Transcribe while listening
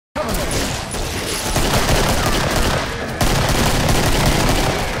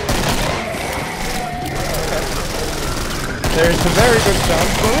is a very good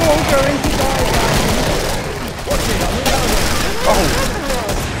chance we're all going to die. Watch it, I'm reloading. Oh!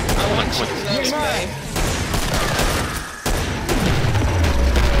 I want you to know, babe.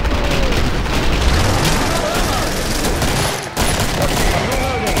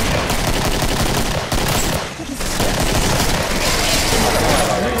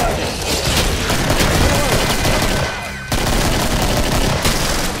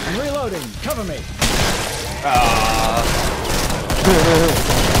 I'm reloading. Cover me.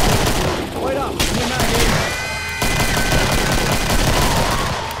 Wait up, new mag in.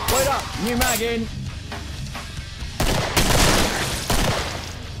 Wait up, new mag in.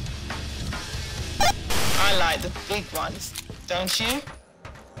 I like the big ones, don't you?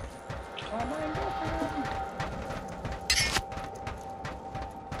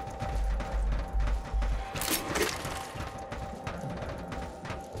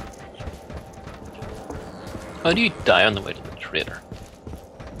 How do you die on the way to the trader?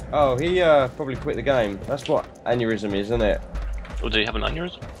 Oh, he probably quit the game. That's what aneurysm is, isn't it? Oh, do you have an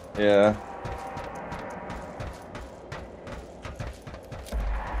aneurysm? Yeah.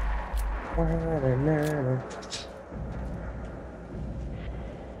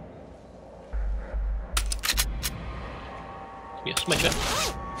 Yes, my chap.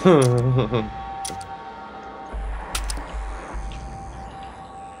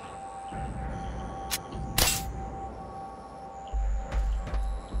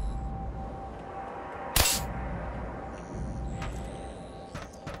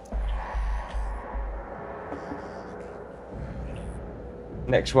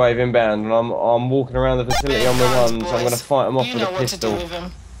 Next wave inbound, and I'm walking around the facility on my ones. I'm going to fight them off You with know a what to do pistol. with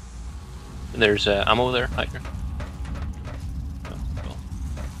them. There's ammo there, hiker. Oh, cool.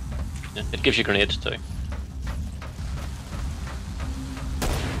 Yeah, it gives you grenades too.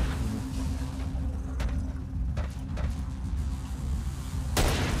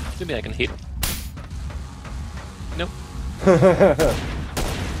 Maybe I can heal. Nope.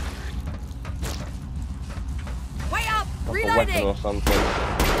 Way up! Like a weapon Reloading! or something.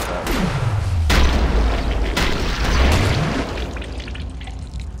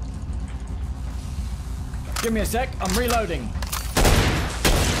 Give me a sec, I'm reloading.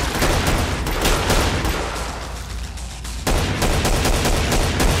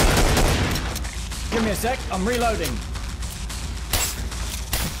 Give me a sec, I'm reloading.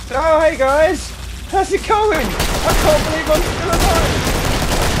 Oh, hey guys! How's it going? I can't believe I'm still alive!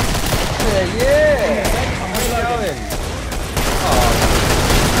 Yeah! I'm How's it reloading. going?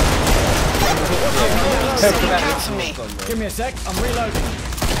 Look out for me. Give me a sec, I'm reloading.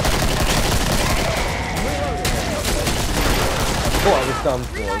 I thought I was done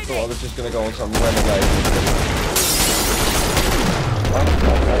for. I thought I was just going to go on some renegade.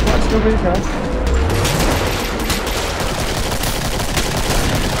 That's still really fast.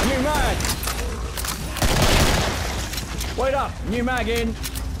 New mag! Wait up, new mag in.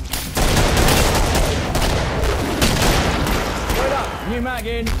 Wait up, new mag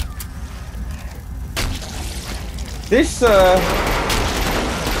in. This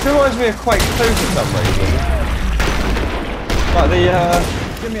reminds me of Quake 2 for some reason. Like the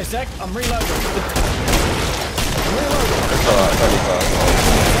Give me a sec, I'm reloading. it's alright, it's only fast.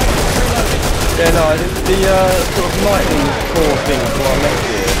 Yeah, no, the sort of lightning core thing for our next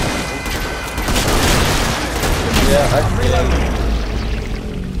year. Yeah, I'm reloading.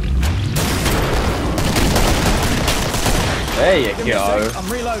 there you Give me a go. sec, I'm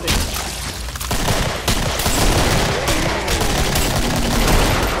reloading.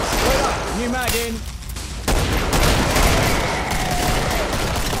 Wait up, new mag in.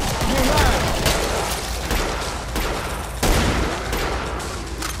 New mag.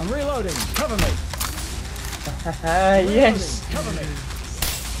 I'm reloading. Cover me. Yes. Cover me.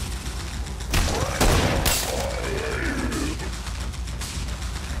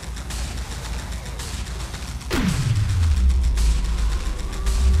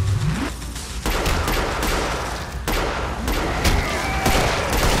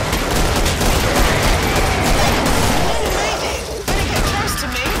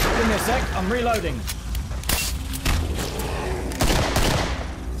 Give me a sec, I'm reloading.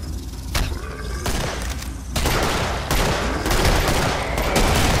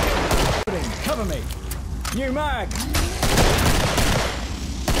 Cover me. New mag. Give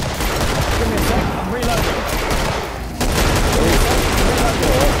me a sec, I'm reloading.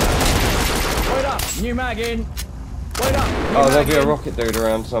 Wait up, new mag in. Wait up. New Oh, there'll mag be a in. rocket dude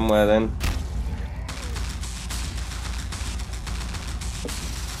around somewhere then.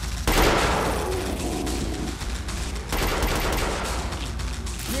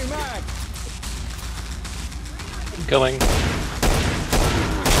 New mag. Going.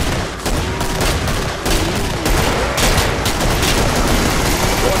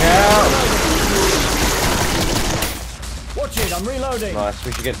 Watch it, I'm reloading. Nice,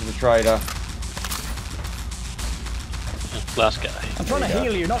 we should get to the trader. Last guy. I'm trying to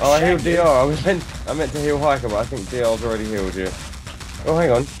heal you, not Oh, I shank healed you. DR. I meant to heal Hiker, but I think DR's already healed you. Oh,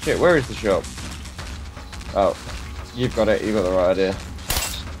 hang on. Shit, where is the shop? Oh, you've got it. You've got the right idea.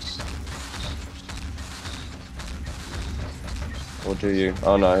 Or do you?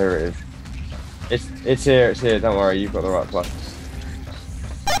 Oh no, here it is. It's here. It's here. Don't worry. You've got the right place.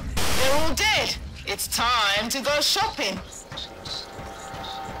 They're all dead. It's time to go shopping.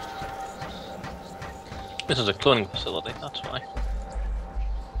 This is a cloning facility, that's why.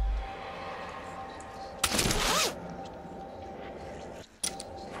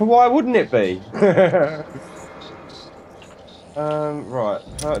 Why wouldn't it be? Right.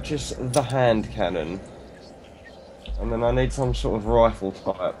 Purchase the hand cannon. And then I need some sort of rifle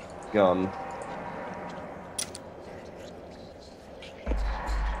type gun.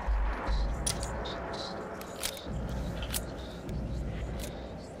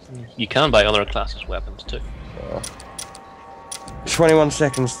 You can buy other classes' weapons too. 21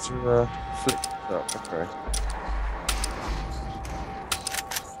 seconds to flip it up. Okay.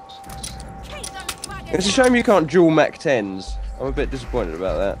 It's a shame you can't dual Mac 10s. I'm a bit disappointed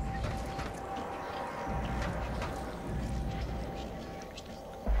about that.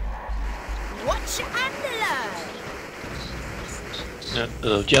 Watch and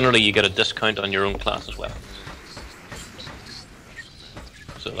learn. Generally, you get a discount on your own class's weapons.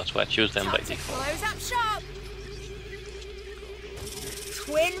 So that's why I choose them by default. Close up shop.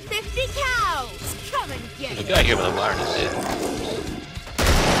 Twin 50 cows. Come and get There's a it. guy here with a wire in his head.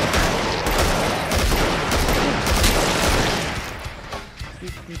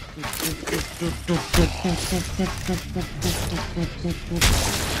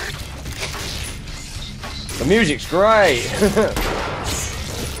 The music's great!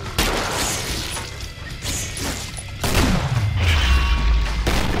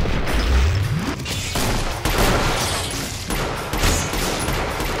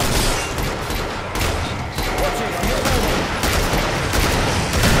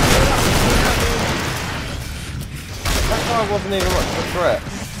 That guy wasn't even much of a threat.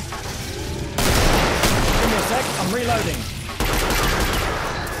 Give me a sec, I'm reloading.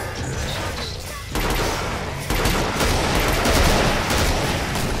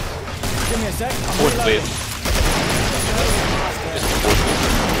 Give me a sec, I'm Fourth reloading. wave. It's the fourth wave.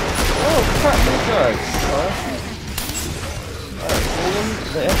 Oh, crap, you guys! Alright, fallen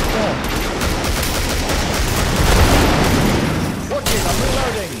the F down. Watch it, I'm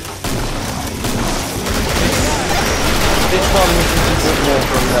reloading. This one was a bit more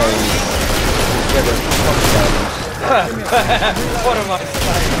from instead of touchdowns. What am I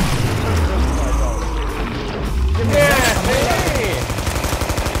saying? Yeah, hey!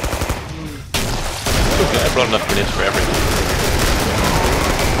 Okay, I brought enough grenades for everyone.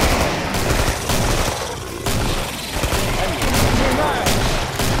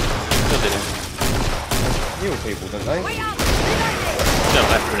 No, they don't. Heal people, don't they? Wait up. No, I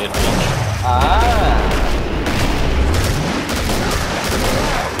have grenade launcher. Ah!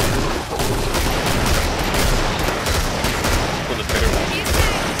 Pull the trigger.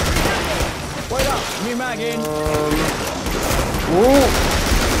 Wait up, new mag in. Whoa!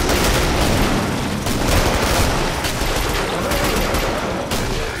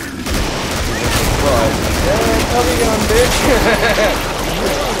 Right. Yeah, coming on, bitch!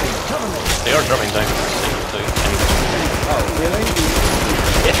 They are dropping down. Oh, really?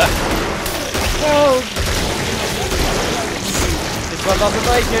 Yeah. No! This one doesn't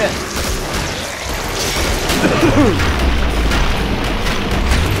make it!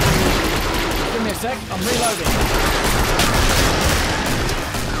 Give me a sec, I'm reloading.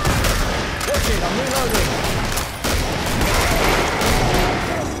 Watch it, I'm reloading.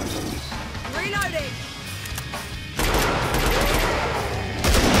 Reloading.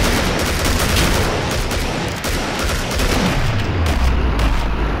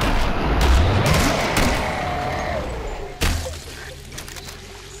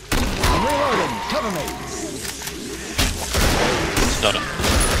 I'm reloading. Cover me. It's not a...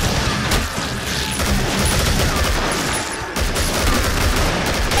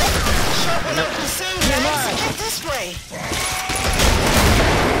 Shop will open soon, guys. Get this way.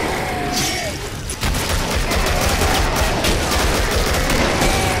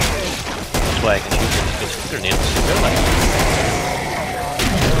 That's why I can shoot these grenades in real life.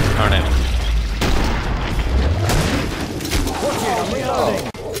 Aren't I? Watch it, I'm reloading.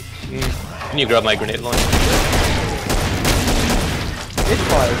 Can you grab my grenade launcher? It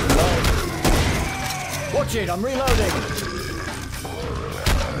fires low. Watch it, I'm reloading.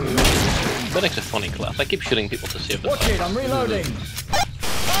 Medic's a funny class. I keep shooting people to save them. Watch it, I'm reloading.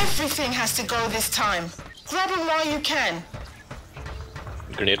 Everything has to go this time. Grab them while you can.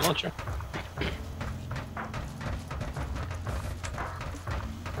 Grenade launcher.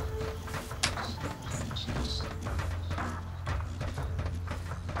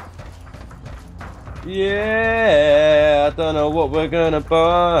 Yeah, I don't know what we're gonna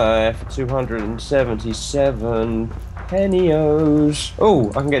buy for 277 pennios. Oh,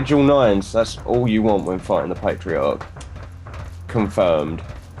 I can get dual 9s. That's all you want when fighting the Patriarch. Confirmed.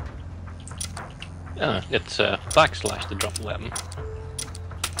 Yeah, it's backslash to drop a weapon.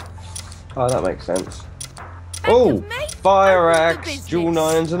 Oh, that makes sense. Oh, fire axe, dual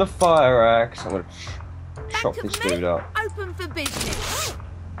 9s and a fire axe. I'm gonna chop this dude up. Open for business.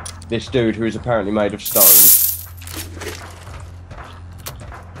 This dude who is apparently made of stone.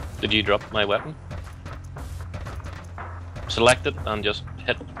 Did you drop my weapon? Select it and just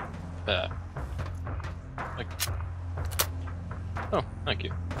hit. Like... Oh, thank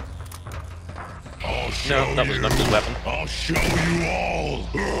you. No, that was not his weapon. I'll show you all.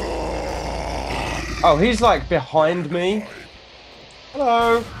 Oh, he's like behind me.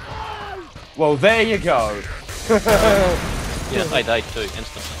 Hello. Well, there you go. Yeah, I died too,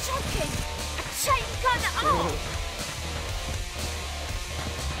 instantly. Chain gun off.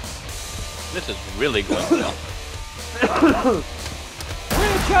 This is really going well.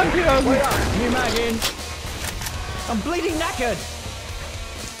 We're champions! Wait up, new mag in. I'm bleeding knackered.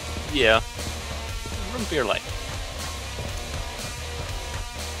 Yeah. Run for your life.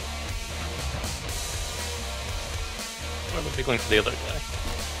 Why would be going for the other guy?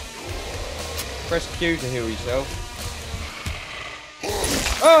 Press Q to heal yourself.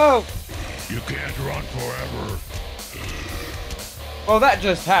 Oh! You can't run forever. Well, that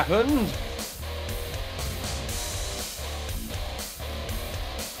just happened.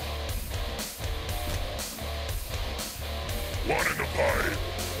 Wanted to fight.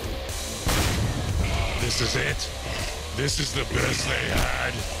 This is it. This is the best they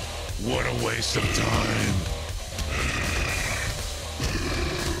had. What a waste of time.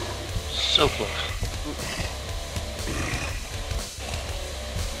 So close.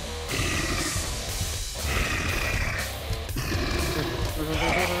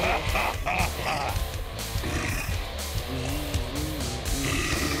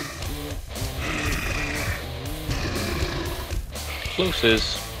 Close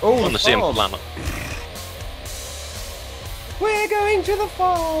is on the same farm. planet. We're going to the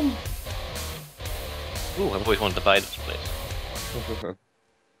farm. Ooh, I've always wanted to buy this place.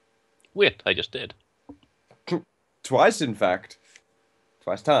 Wait, I just did. Twice, in fact.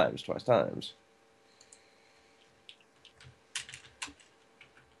 Twice times.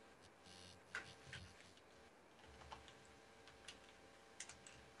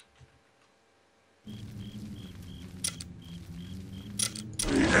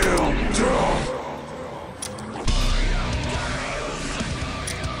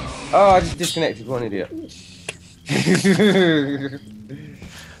 Oh, I just disconnected. What an idiot.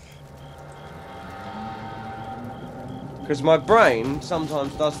 Because my brain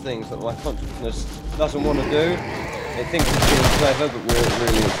sometimes does things that my consciousness doesn't want to do. It thinks it's being clever, but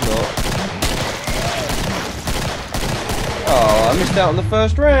really it's not. Oh, I missed out on the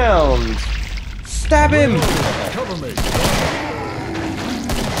first round. Stab him! Cover me.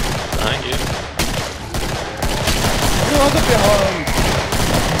 Behind you. You're other behind.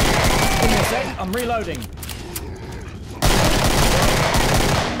 Give me a sec, I'm reloading.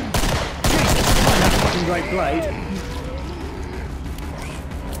 Jesus, mine that fucking great blade.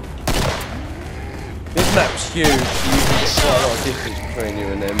 This map's huge. You can get quite a lot of distance between you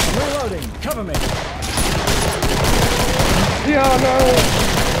and them. I'm reloading, cover me. Yeah, no!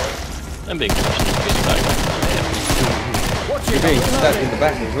 I'm being pushed in the face back. Watch You're it, being I'm stabbed in reloading. the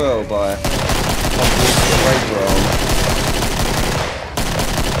back as well by something with the razor arm.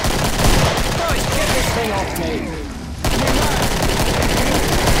 Guys, get this thing off me.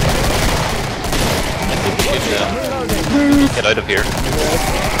 I think we should I'm reloading. get out of here. Just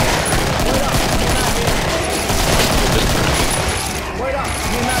Wait up,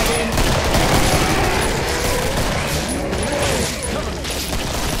 new mag in.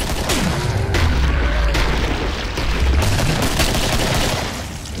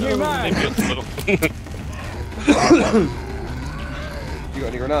 New mag. maybe it's a little. You got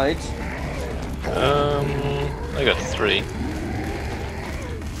any grenades? I got 3.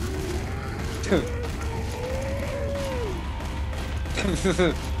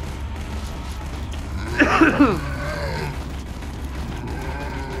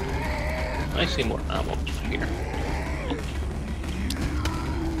 I see more ammo here.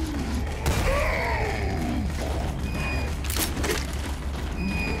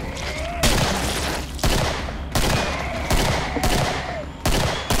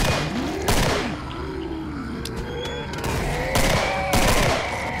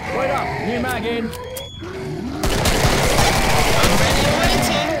 New mag in. I'm ready and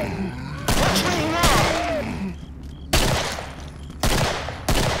waiting. Watch where you are.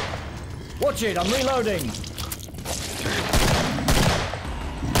 Watch it, I'm reloading.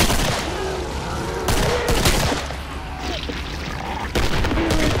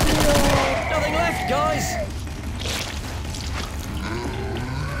 Nothing left, guys.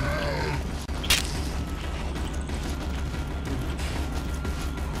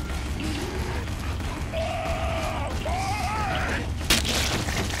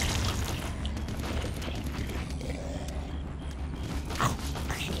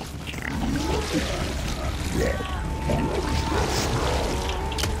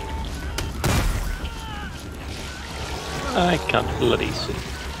 I can't bloody see.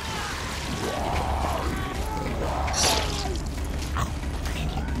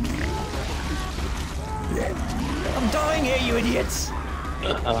 I'm dying here, you idiots.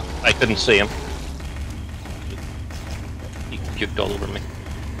 I couldn't see him. He juked all over me.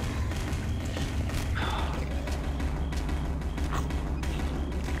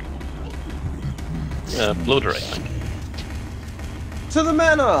 Bloater, I think. To the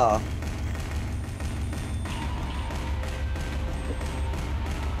manor!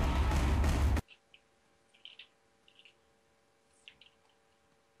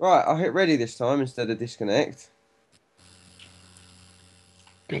 Right, I'll hit ready this time instead of disconnect.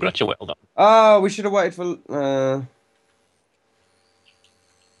 Congratulations, well done. Oh, we should have waited for...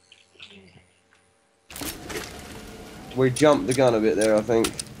 We jumped the gun a bit there, I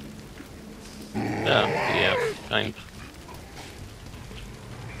think. Yeah, kind.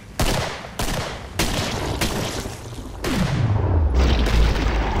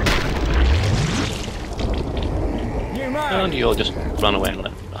 New mag. And you all just run away and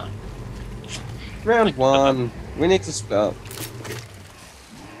left behind. Round one. We need to split up.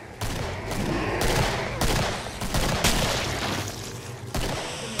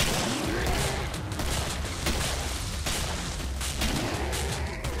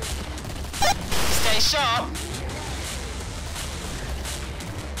 Stay sharp.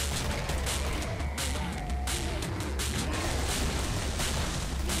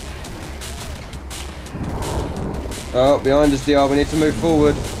 Oh, behind us, DR. We need to move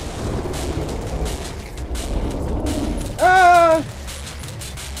forward. Ah!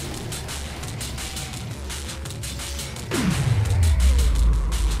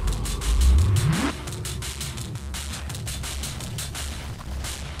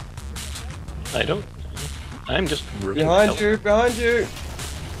 I don't. I'm just rooting Behind help. you, behind you.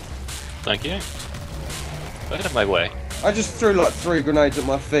 Thank you. Get out of my way. I just threw like 3 grenades at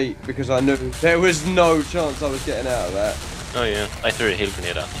my feet because I knew there was no chance I was getting out of that. Oh yeah, I threw a hail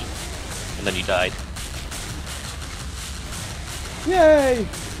grenade at you. And then you died. Yay!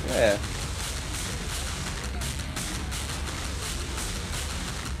 Yeah.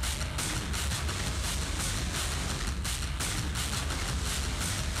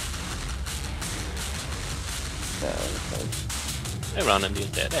 I ran into a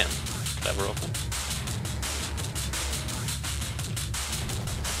dead end. Clever of them.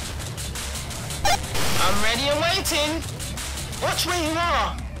 I'm ready and waiting. Watch where you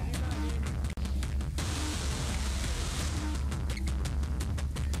are.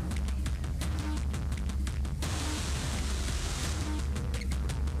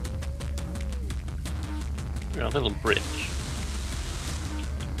 You're on a little bridge.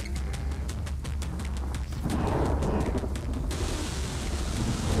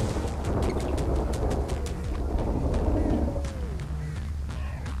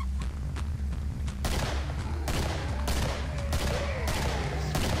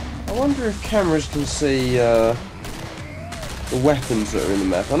 I wonder if cameras can see the weapons that are in the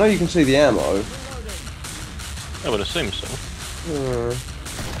map. I know you can see the ammo. I would assume so.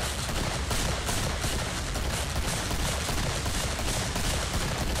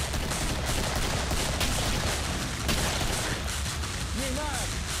 New mag.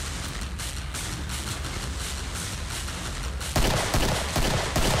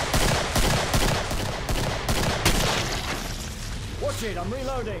 Watch it, I'm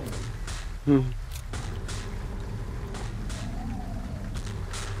reloading.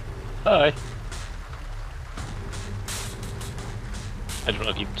 Hi. I don't know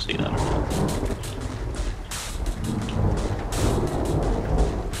if you can see that or not.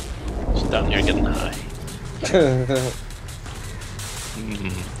 Just down here getting high.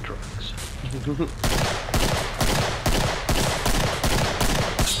 Drugs.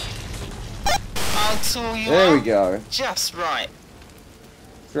 I'll tool you There we out go. just right.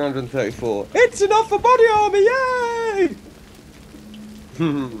 334. It's enough for body armor, yay!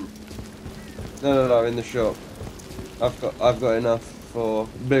 No, in the shop. I've got enough for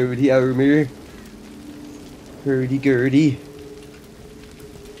Bodie Omer. Hurdy-gurdy.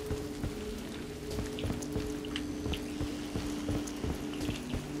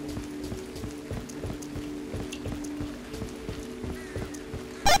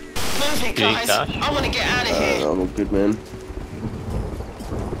 Move it, guys. I want to get out of here. I'm all good, man.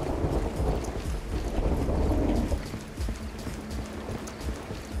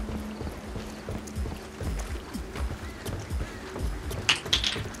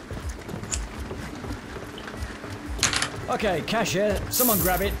 Okay, cash here. Someone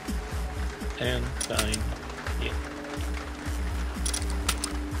grab it. And fine. Yeah.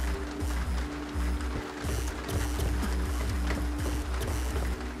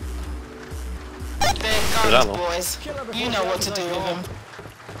 They're guns, boys. You know what to do with them.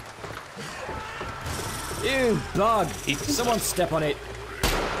 You bug! Someone step on it.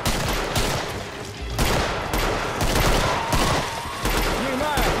 New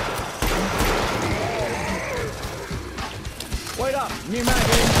mag! Wait up! New mag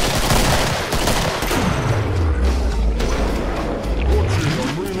in!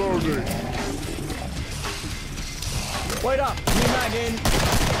 I'm reloading. Wait up! New mag in!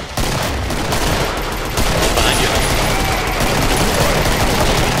 Behind you.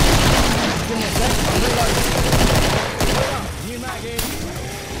 Give me a sec, I'm reloading. Wait up! New mag in!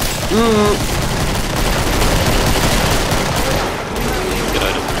 Get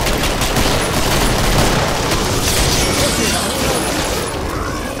out of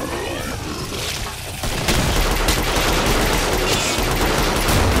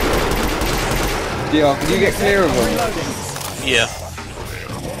Yeah, can you get clear of them? there. Yeah.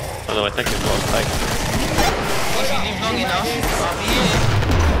 Although I think it's lost back. If you live long enough, I'll be here.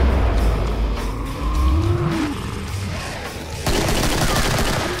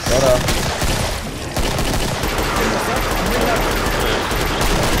 Shut up.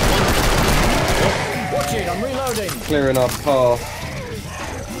 Watch it, I'm reloading! Clearing our path.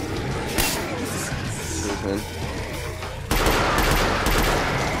 Cheers, man.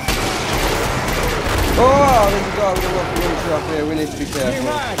 Oh, there's a guy with a rocket launcher up here. We need to be New careful.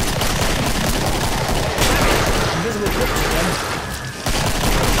 mag! Invisible picture then.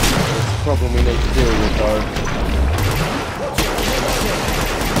 Problem we need to deal with, though.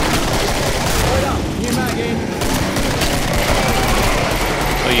 Wait up! New mag in!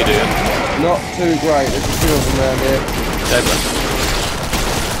 What are you doing? Not too great. There's a few of them around here. Dead one.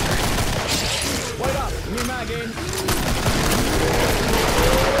 Wait up! New mag in!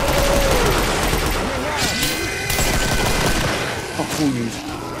 I'll fool you.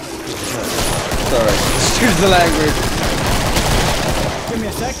 Sorry. Excuse the language. Give me a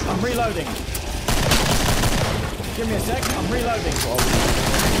sec, I'm reloading. Give me a sec, I'm reloading.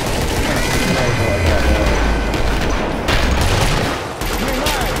 New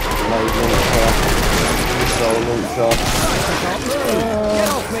mag! Load launcher. Missile launcher. Get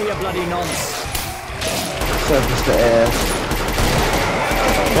off me, you bloody nonce! Surface to air.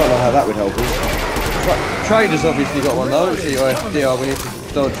 Don't know how that would help us. Trader's obviously got one though. Let's see, DR, we need to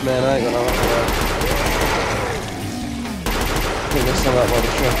dodge, man. I ain't got nothing for that. I think there's some out by the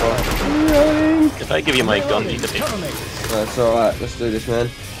chopper. If I give you my gun, you could be. Cover me! That's alright, let's do this, man.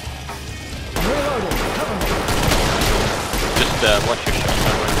 I'm reloading! Cover me! Just watch your shot.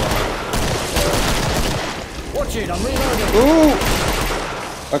 Watch it, I'm reloading! Ooh!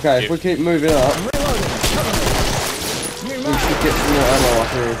 Okay, if we keep moving up, I'm reloading! Cover me! New we mag! should get some more ammo up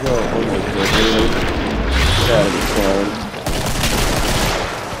here as well. Oh my god, really? That'll be fine.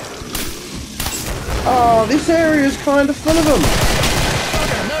 Oh, this area's kind of full of them!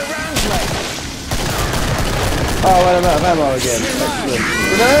 Bugger, no rounds left! Oh, and I'm out of ammo again. Excellent.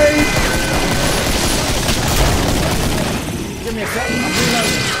 Grenade! Give me a sec, I'm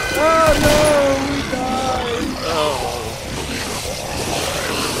reloading! Oh no, we died!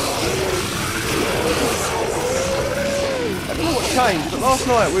 I don't know what changed, but last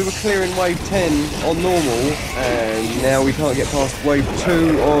night we were clearing wave 10 on normal, and now we can't get past wave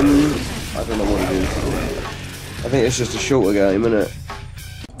 2 on... I don't know what it is. I think it's just a shorter game, isn't it?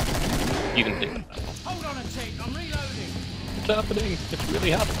 You can think. Hold on a tick, I'm reloading! It's happening. It's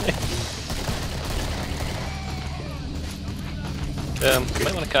really happening. You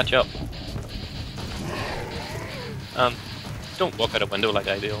might want to catch up. Don't walk out a window like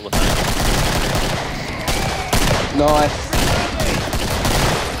I do all the time. Nice.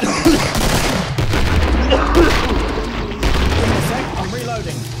 Give me a sec, I'm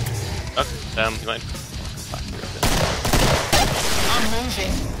reloading! Oh, you might. I'm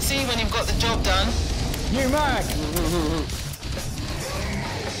moving. See when you've got the job done. New mag!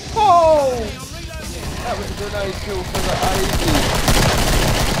 Oh! That was a grenade kill for the ages.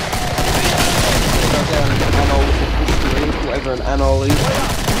 Go down and anole history, whatever an anole is. Wait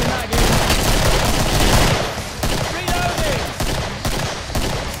up! New mag in. Reloading!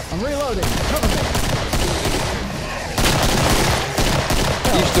 I'm reloading. Cover me.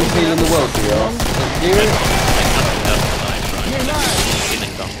 You still feeling the world, do you? You? New mag.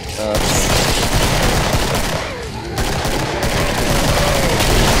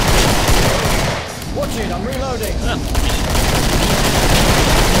 Watch it, I'm reloading.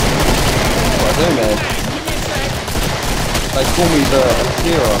 What I do, man? They call me the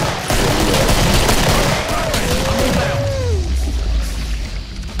Akira.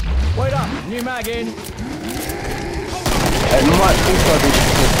 Wait up, new mag in. It might also be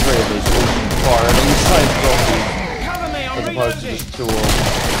just the three of us all firing on the same property, Cover me, I'm as opposed to reloading. just two or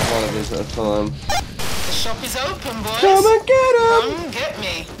one of us at a time. The shop is open, boys. Come and get him! Come get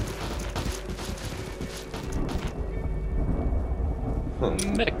me.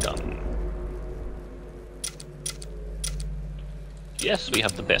 Medic gun. Yes, we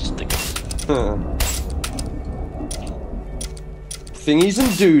have the best things. Thingies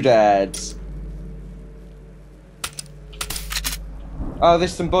and doodads. Oh,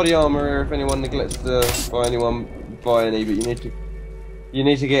 there's some body armor here if anyone neglects to buy any, but you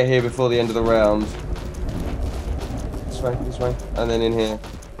need to get here before the end of the round. This way, and then in here.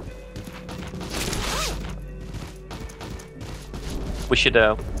 We should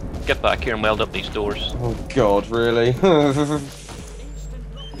get back here and weld up these doors. Oh God, really?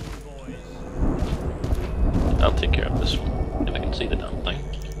 I'll take care of this one, if I can see the damn thing.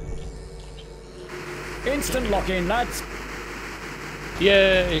 Instant lock in, lads.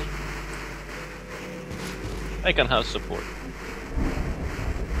 Yay! I can have support.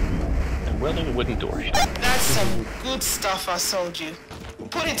 I'm welding a wooden door shut. That's some good stuff I sold you.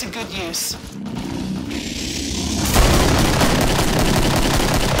 Put it to good use.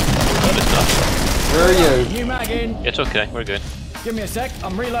 Lovely stuff. Where are you? New mag in. It's okay, we're good. Give me a sec,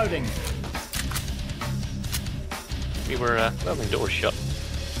 I'm reloading. We were welding doors shut.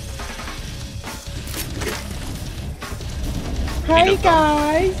 Hey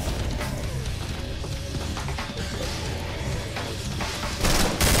guys!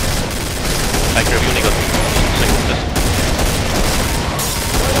 I grab you only got 6 seconds.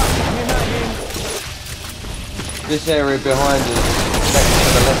 New mag in. This area behind us, next to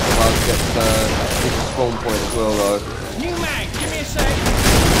the left of us, gets is a spawn point as well though. New mag, give me a sec.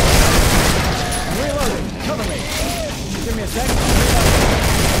 I'm reloading, cover me. Give me a sec, I'm reloading.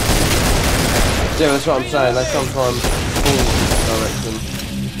 Yeah, that's what I'm saying, they sometimes spawn in this direction.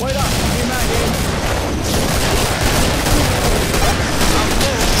 Wait up, new mag in.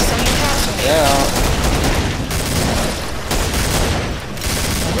 Yeah.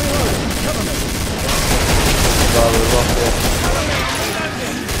 I'm reloading, cover me. Rather rocket. Cover me, I'm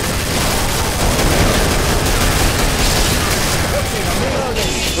reloading. Watch it, I'm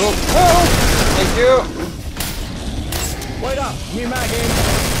reloading. Oh, oh, thank you! Wait up, new mag in.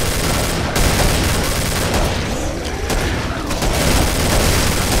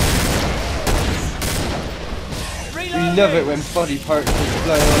 We love it when body parts just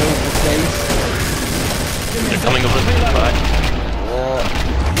fly all over the place. They're coming over the back. Yeah.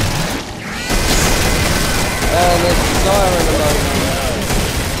 And there's a siren alone.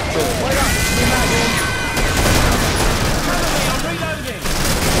 Wait up, new mag in. Cover me, I'm reloading.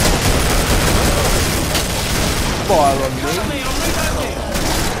 Fire on Cover me. me, I'm reloading.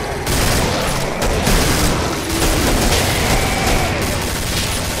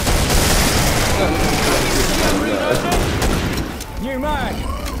 New mag.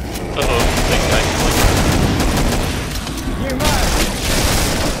 Uh-oh, big guy. New mag.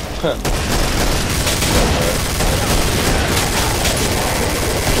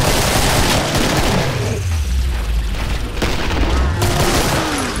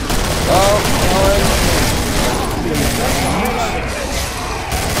 Oh,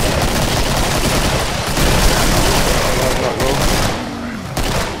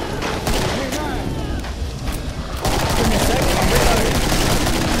 Give me a sec, I'm reloading.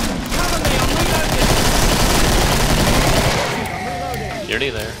 Cover me, I'm reloading. Nearly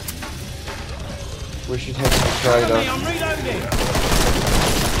there. we should head to the Cover me, trader. I'm reloading.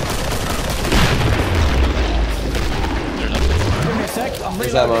 There's nothing. Give me a sec, I'm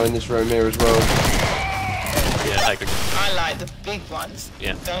There's ammo reloading. in this room here as well. Yeah, I could. I like the big ones.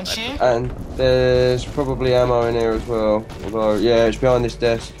 Yeah. Don't you? And there's probably ammo in here as well. Although, yeah, it's behind this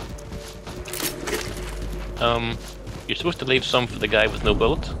desk. You're supposed to leave some for the guy with no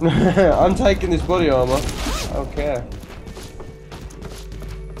bullet. I'm taking this body armor. I don't care.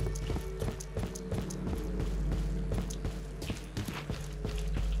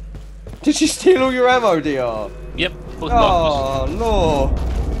 Did she steal all your ammo, DR? Yep, both boxes. Oh, no.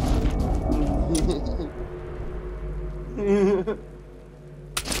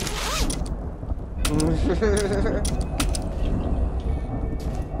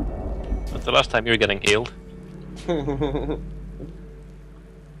 That's the last time you were getting healed.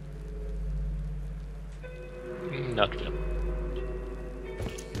 Not really.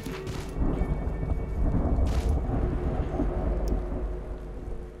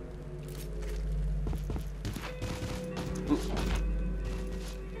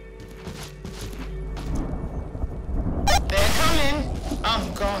 They're coming.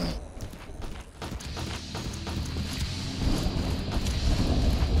 I'm gone.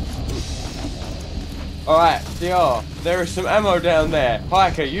 Alright, DR, there is some ammo down there.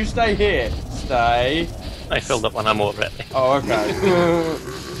 Hiker, you stay here. Stay. I filled up on ammo already. Oh, okay.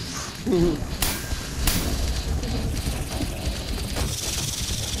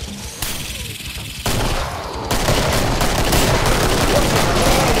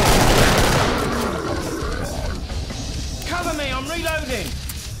 Cover me, I'm reloading.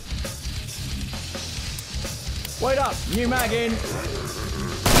 Wait up, new mag in.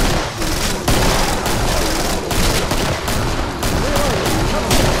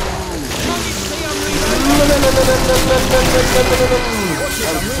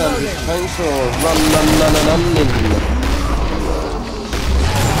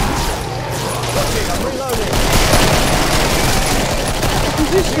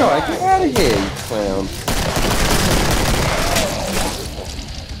 Who's this guy? Get out of here, you clown.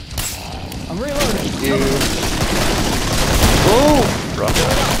 I'm reloading. You. Oh! Rocket.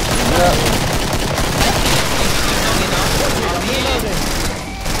 Yeah.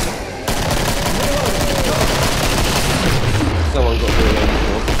 Someone got reloaded.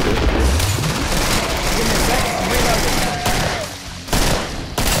 Give me a sec, I'm reloading.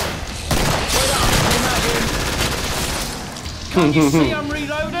 Wait up, new mag in. Can't you see I'm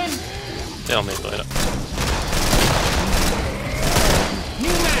reloading? Tell me later.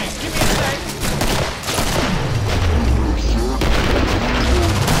 New mag, give me a sec.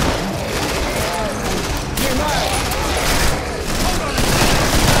 New mag. Hold on a sec.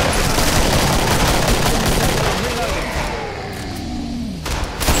 I'm reloading.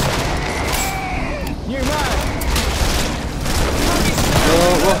 New mag. Can't you see I'm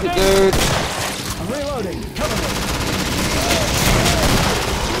Oh, rocket reloading? dude. I'm reloading. Cover me.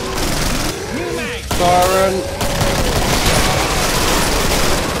 New mag. Siren.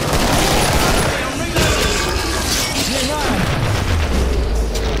 I'm reloading. New mag.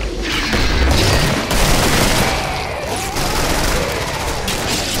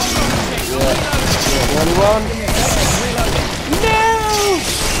 Yeah, the only one. No!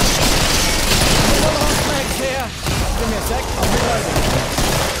 Mags here. Give me a sec. I'm reloading.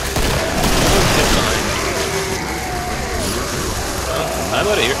 I'm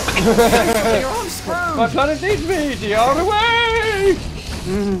out of here. You're on scrum. My planet needs me! DR away!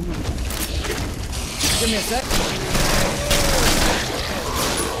 Give me a sec.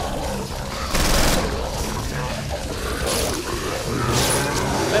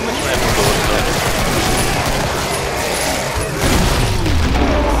 How much ammo goes there?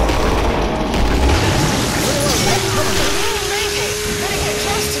 Make it. Better get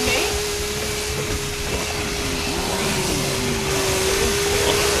close to me.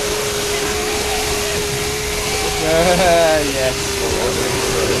 Yes.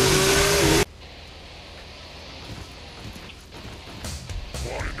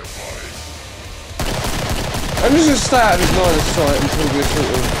 I'm just gonna stay out of his line of sight until we're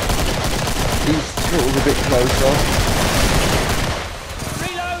he's sort of a bit closer.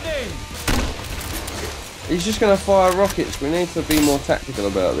 Reloading. He's just gonna fire rockets. We need to be more tactical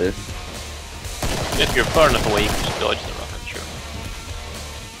about this. If you're far enough away, you can just dodge the rocket, sure.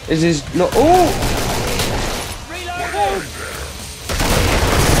 Is his not? Oh! Reloading.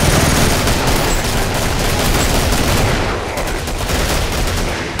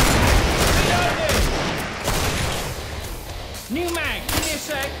 New mag. Give me a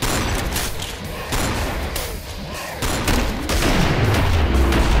sec.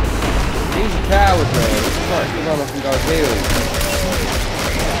 He's a coward, man. He's like to run off and go heal.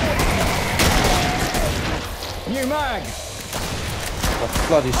 New mag. I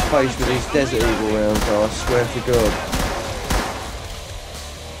flood his face with these desert eagle rounds, though, I swear to God.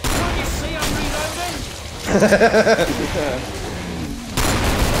 Can't you see I'm reloading?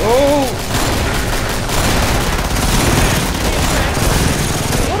 Oh!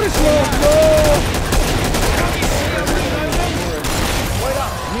 What is wrong? No! Can't you see I'm reloading? Wait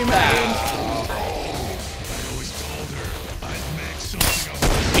up. New mag in. I always told her I'd make something of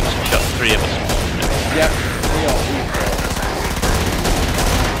Piece of shot.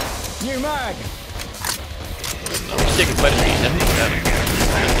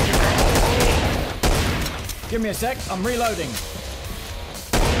 Give me a sec, I'm reloading.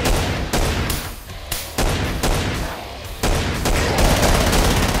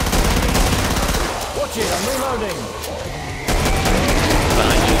 Watch it, I'm reloading.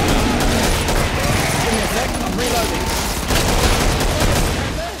 Give me a sec, I'm reloading.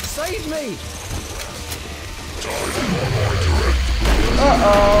 Save me!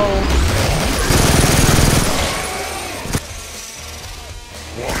 Uh-oh.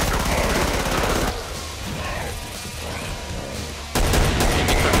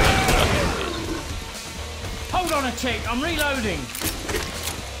 Hold on a tick, I'm reloading.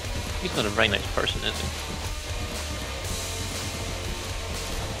 He's not a very nice person, is he?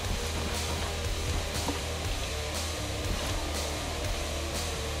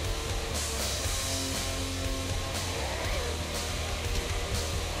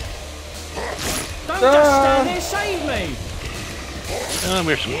 Don't just stand there, save me!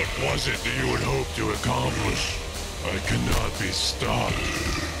 We're What was it that you would hope to accomplish? I cannot be stopped.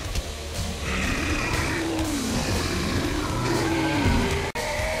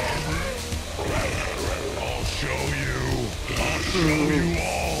 I'll show you. I'll show you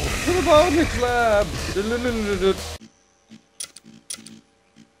all. To the Bionics lab.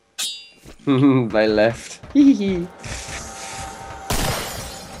 They left.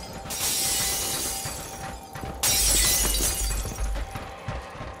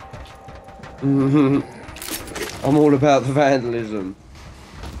 I'm all about the vandalism.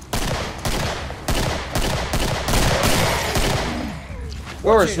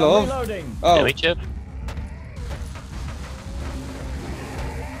 Borislav. Oh, Damn it, yet?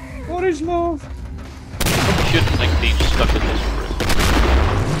 Borislav. Shouldn't like be stuck in this for it.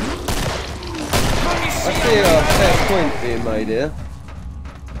 I see a fair point being made here.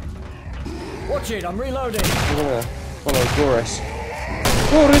 Watch it, I'm reloading. I'm gonna follow Boris.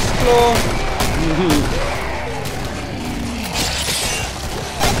 Borislav.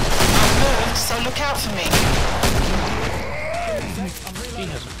 So look out for me. He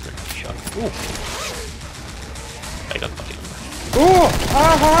has a freaking shot. Ooh. I got fucking number. Oh! Ha ha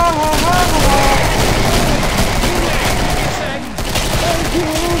ha ha ha! Thank you!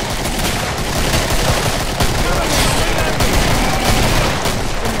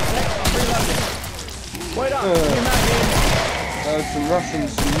 Wait up, you're not in. Some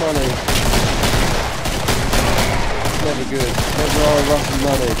Russians, some money. Never good. Never are Russian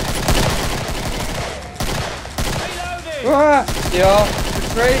money. Reloading! Ah! Yeah,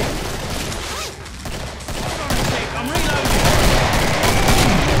 retreat. I'm reloading.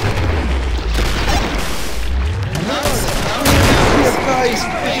 In your face,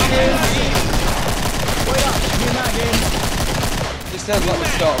 bitches! Wait up, you're not in. This sounds like the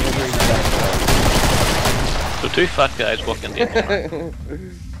start of a green attack. So two fat guys walking the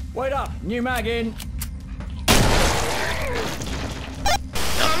Wait up, new mag in.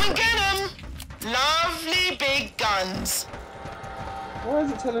 Come and get 'em! Lovely big guns. Why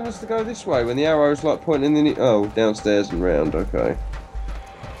is it telling us to go this way when the arrow's like pointing in the... Oh, downstairs and round, okay.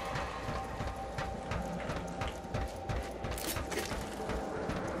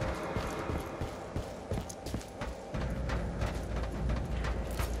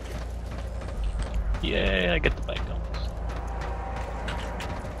 Yeah, I get the bike guns.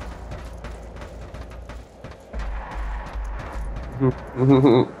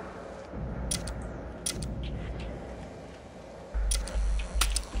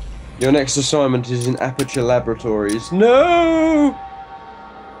 Your next assignment is in Aperture Laboratories. No!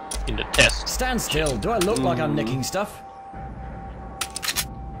 In the test. Stand still, do I look like I'm nicking stuff?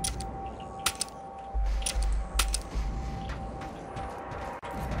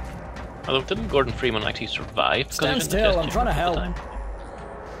 Although didn't Gordon Freeman actually survive? Stand still, I'm trying to help.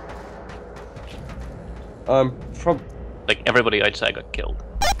 I'm Like everybody outside got killed.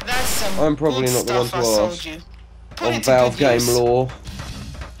 That's some I'm probably good not the one stuff to I sold ask. you. Put on it to Valve good game use. law.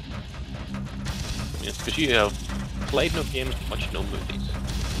 Yes, because you have played no games, watched no movies.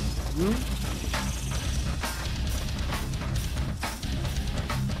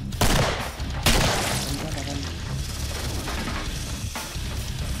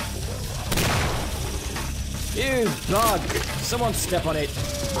 Ew, blood! Someone step on it.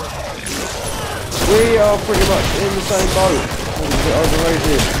 We are pretty much in the same boat. That was a bit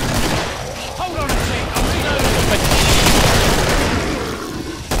overrated. Hold on a sec, I'm reloading.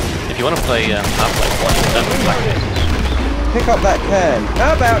 If you want to play Half-Life 1, then Pick up that can.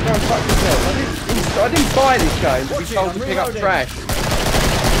 How about go and fuck yourself? I didn't buy this game to be Watch it, told I'm to pick up reloading. trash.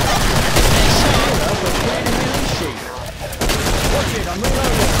 Watch it, I'm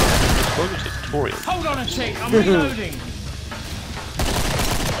reloading. tutorial. Hold on a sec, I'm reloading.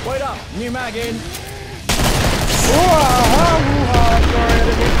 Wait up, new mag in. Sorry, I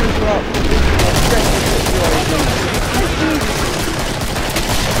didn't mean to interrupt.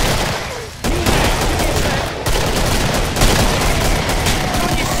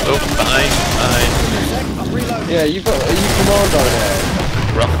 Oh, behind. Yeah, you've got you commando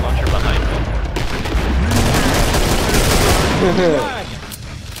now. Rocket launcher behind.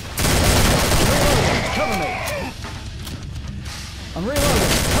 Cover me. I'm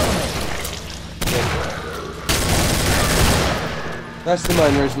reloading. Cover me. That's the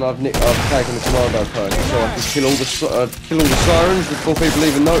main reason I've taken the commando perk, so I can kill all the sirens before people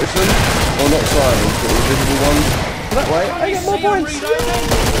even notice them. Well, not sirens, but invisible ones. That way, I get more points.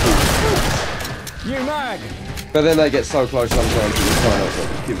 New mag. But then they get so close sometimes that you can't help but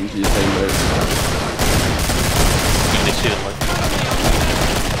give them to your teammates. They see it like.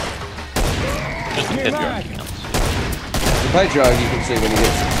 Just a hit your counts. The patriarch you can see when he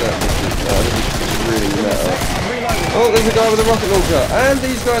gets a certain distance. I think it's really matter. Oh, there's a guy with a rocket launcher, and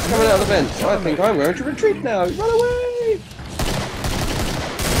these guys coming out of the vents. I think I'm going to retreat now. Run away!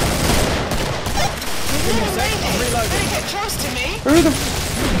 Better get close to me. Who the?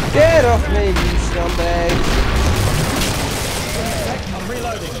 Get off me, you scumbags! I'm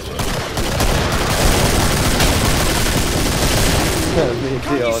reloading. Me and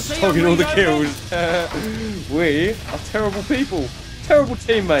Dion taking all the kills. We are terrible people, terrible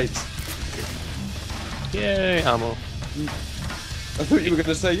teammates. Yay, ammo. I thought you were going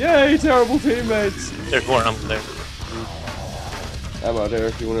to say, "Yay, terrible teammates." There's more ammo there. Ammo there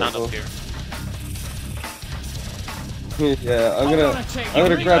if you want Not it. up here. Yeah, I'm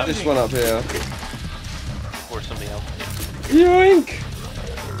gonna grab this one up here. Or something else. Yoink!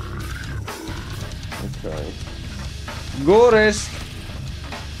 Okay. Gores!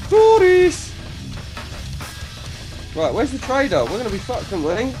 Gores! Right, where's the trader? We're gonna be fucked, aren't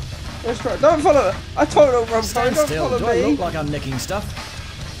we? Where's the trader? Don't follow! I told him I'm Stand don't still. follow Do I me! look like I'm nicking stuff?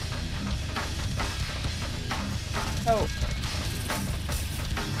 Help!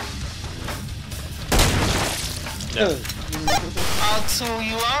 No. I'll tool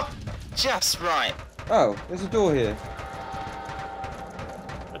you up just right. Oh, there's a door here.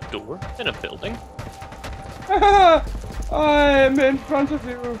 A door in a building. I'm in front of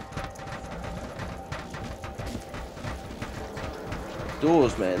you!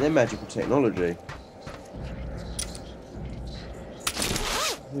 Doors, man, they're magical technology.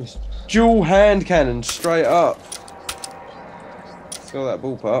 This dual hand cannon straight up. Fill that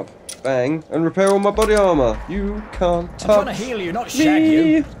bulb up, bang, and repair all my body armor. You can't touch I'm trying to heal you, not shag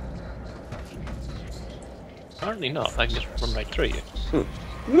you. Apparently not. I can just run right through you.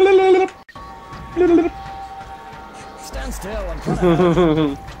 Stand still. I'm trying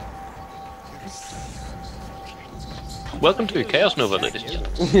to. Welcome to ChaosNova, ladies and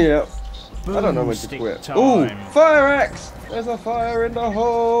gentlemen. Yep. I don't know when to quit. Ooh, fire axe! There's a fire in the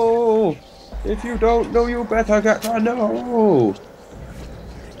hole! If you don't know, you better get to know!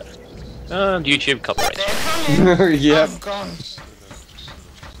 And YouTube copyright. They're coming. Yep. I've gone.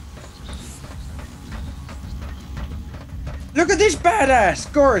 Look at this badass!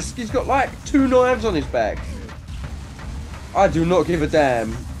 Goris, he's got like 2 knives on his back. I do not give a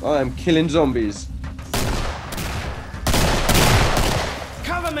damn. I am killing zombies.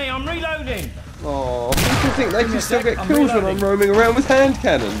 Cover me. I'm reloading. Oh, people think they can still get kills when I'm roaming around with hand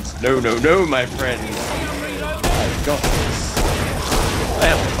cannons. No, no, no, my friend. I've got this. I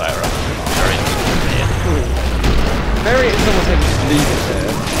have a fire up. Mary, it's almost like just leave it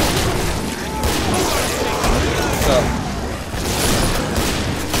there. So.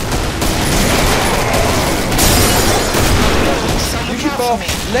 You should bath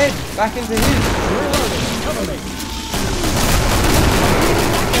lead back into his. Cover me.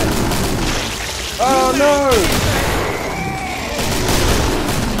 Oh no!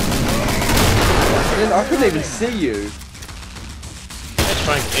 I couldn't even see you. Let's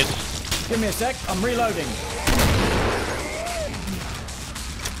try and get. Give me a sec. I'm reloading.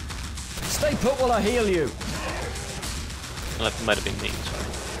 Stay put while I heal you. Well, that might have been me. Sorry.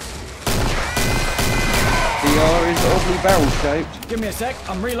 DR is oddly barrel shaped. Give me a sec.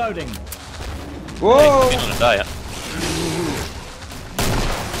 I'm reloading. Whoa! Hey, on a diet.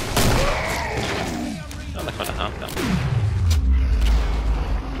 Oh, that's not a half gun.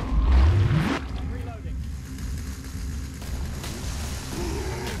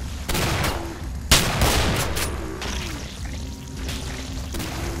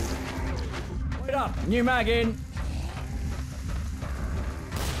 Wait up. New mag in.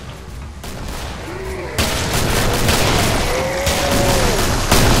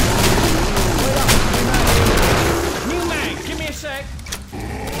 New mag. Give me a sec.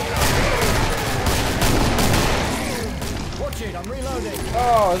 Watch it, I'm reloading.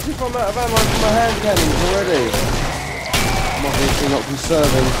 Oh, as if I'm out of ammo for my hand cannons already. I'm obviously not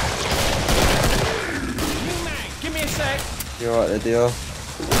conserving. New mag, give me a sec. You're right there, dear.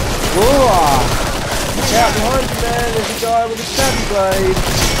 Whoa! Look out behind you, man. There's a guy with a stabby blade.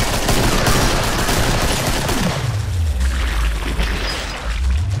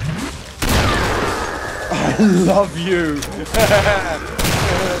 I love you.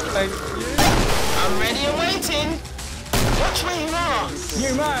 Thank you. I'm ready and waiting. Watch where you are.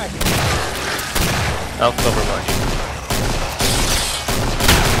 New mag. I'll cover Mark.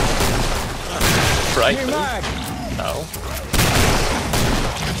 Right. New mag. No.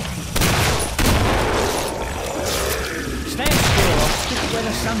 Stand still, I'll stick it where the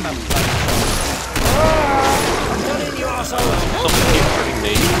sunman plays. I'm done in, you arsehole. Something keeps hurting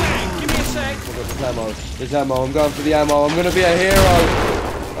me. New mag, give me a sec. There's ammo. There's ammo. I'm going for the ammo. I'm gonna be a hero.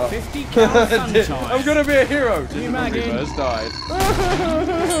 50 cal fun time. I'm gonna be a hero. New mag in. First died.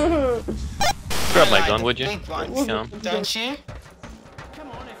 Grab I my like gun, the would you? big ones, Yeah. don't you? Come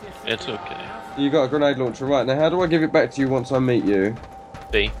on, if you It's okay. You got a grenade launcher, right? Now, how do I give it back to you once I meet you?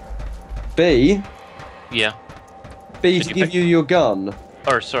 B. B. Yeah. B Did to you give pick- you your gun.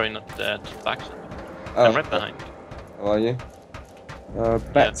 Or sorry, not that. Back. Oh, I'm right behind. How are you?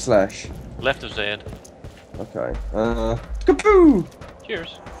 Backslash. Left of Zed. Okay. Kapoo!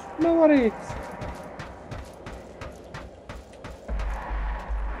 Cheers. No worries.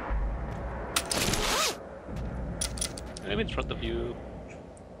 I'm in front of you.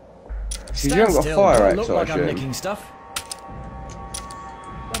 Because you haven't got still, fire don't axe, look I like I'm assume. nicking stuff.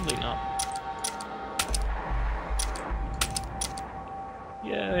 Probably not.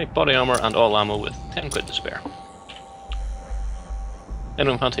 Yay, body armor and all ammo with 10 quid to spare.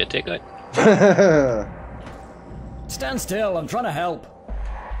 Anyone fancy a takeout? Stand still, I'm trying to help.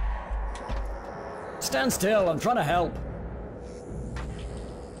 Stand still, I'm trying to help.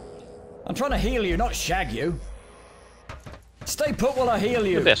 I'm trying to heal you, not shag you. Stay put while I heal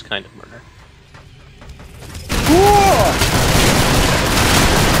you. The best kind of murder.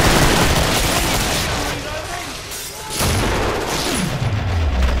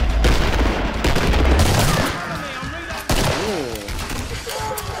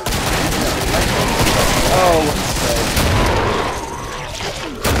 Oh, what's the save?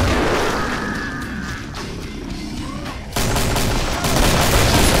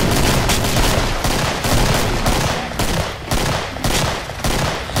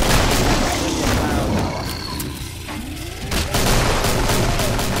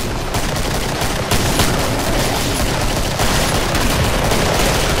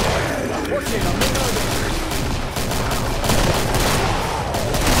 Watch it, I'm reloading.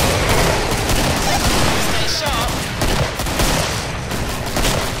 Stay sharp.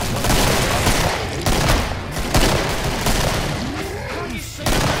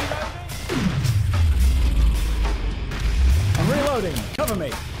 I'm reloading. Cover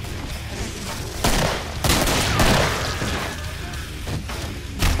me.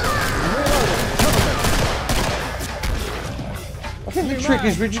 I'm reloading. Cover me. I think the trick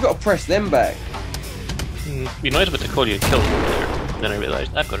is we just got to press them back. Be nice about to call you a kill there. Then I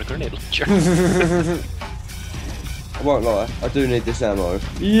realised I've got a grenade launcher. I won't lie, I do need this ammo.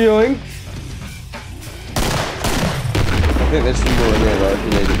 Yoink! I think there's some more in here though if you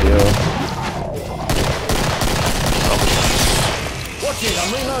need a deal. Watch it,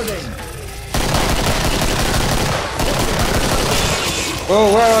 I'm reloading. Oh,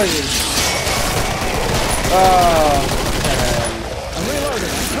 where are you? Ah, I'm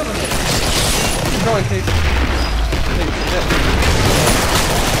reloading. Cover me. come on, Keith.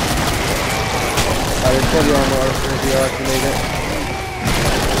 There's body armor over here if you need it.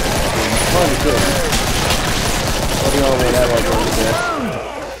 Kind of good. Body armor and ammo over there.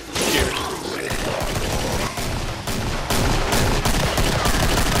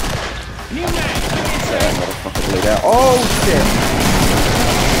 New mag. Give me a sec. Motherfucker bleed out. Oh shit!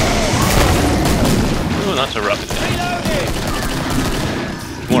 Oh, that's a rocket guy. Reloading.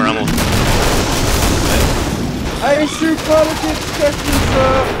 More ammo. A superlative special,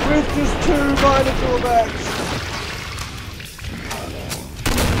 sir, with just 2 minor drawbacks.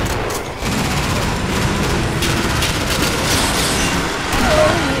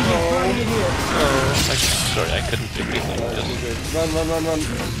 Sorry, I couldn't do anything. Just Run, run, run, run.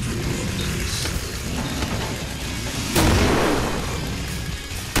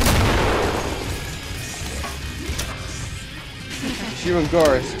 It's you and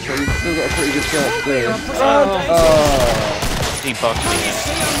Goris, so you've still got a pretty good chance to do this. Oh. he boxed me in.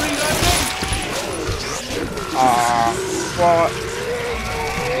 What?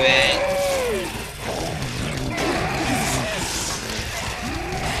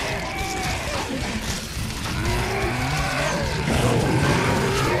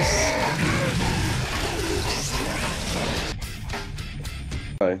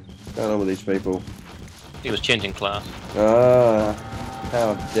 What's going on with these people? He was changing class. Ah,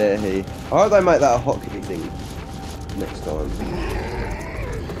 how dare he. I hope they make that a hotkey thing next time.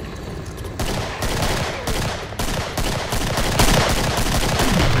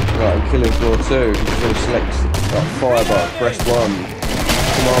 Right, I'm killing floor 2. You just want to select firebar, press 1.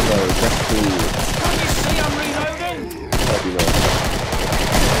 Commando, press 2. Can you see I'm reloading? That'd be nice.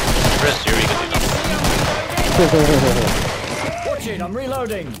 Press here, you can Can do you see I'm reloading? Watch it, I'm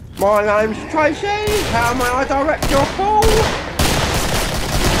reloading. My name's Tracy. How may I direct your call?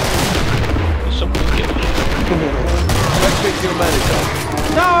 something given. Let's speak to your manager.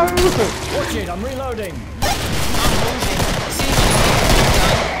 No! Watch it, I'm reloading. I'm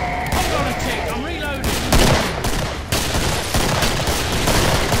Hold on a tick, I'm reloading.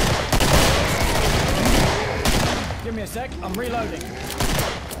 Give me a sec, I'm reloading.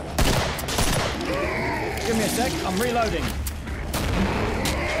 Give me a sec, I'm reloading.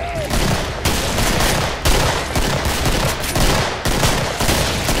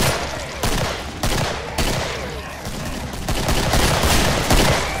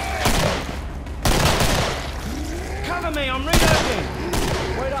 Cover me, I'm reloading.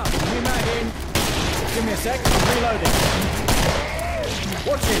 Wait up, new mag in. Give me a sec, I'm reloading.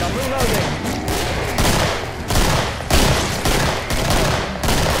 Watch it, I'm reloading.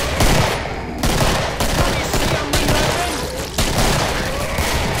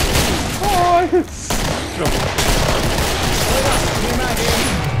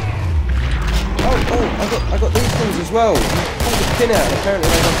 I got these things as well. You pulled the pin out and apparently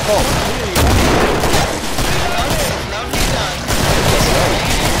they got pop.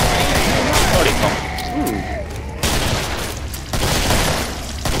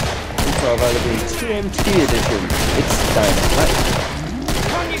 Also available in TNT edition. It's dynamite.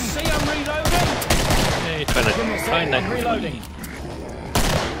 Can you see I'm reloading? Yeah, you're trying to find that. I'm reloading.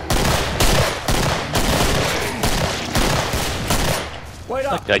 Wait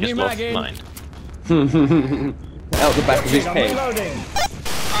up, That guy just new lost mag his in. mind. Out the back of his I'm head. reloading.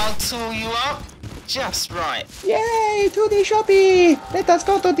 I'll tool you up just right. Yay, to the shoppy! Let us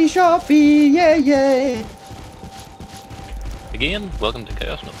go to the shoppy! Yay, yay! Again, welcome to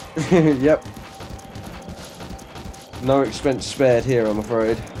ChaosNova. Yep. No expense spared here, I'm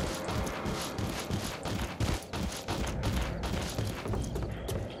afraid.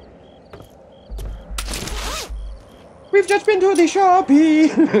 We've just been to the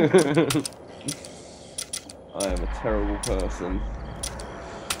shoppy! I am a terrible person.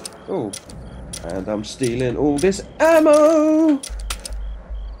 Oh, and I'm stealing all this ammo!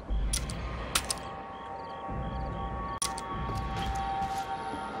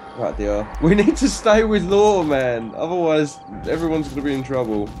 Right, dear. We need to stay with law, man. Otherwise, everyone's going to be in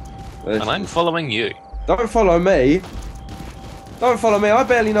trouble. And I'm following you. Don't follow me. Don't follow me. I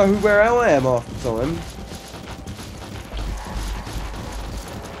barely know where I am half the time.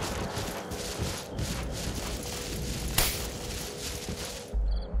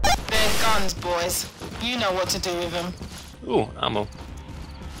 They're guns, boys. You know what to do with them. Ooh, ammo.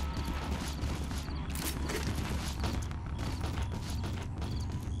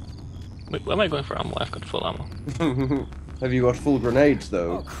 Wait, why am I going for ammo? I've got full ammo. Have you got full grenades, Oh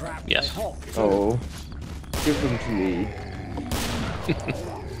though? crap, Yes. they hot. Oh. Give them to me.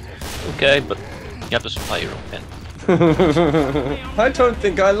 Okay, but you have to supply your own pen. I don't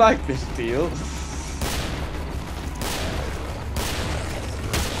think I like this deal.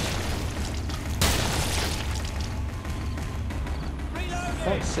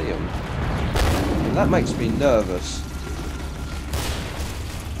 Can't see him. That makes me nervous.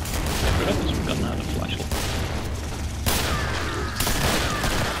 I forgot this gun had a flashlight.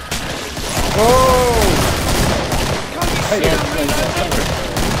 Oh! Hey, yeah,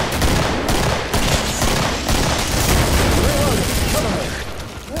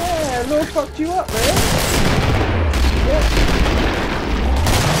 Lord fucked you up, man. Yep.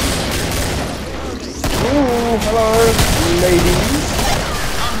 Ooh, hello, ladies.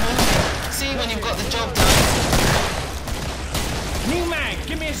 See when you've got the job done. New mag,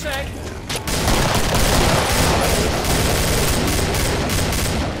 give me a sec.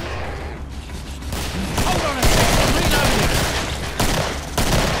 Hold on a sec, I'm reloading.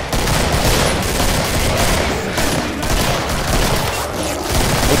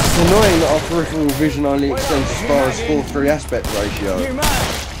 It's annoying that our peripheral vision only extends as far as 4:3 aspect ratio. New mag.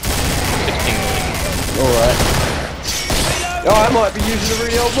 16 million. Alright. Oh, I might be using a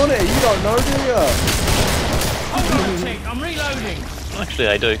really old monitor, you don't know, do ya? Hold on a tick, I'm reloading. Actually,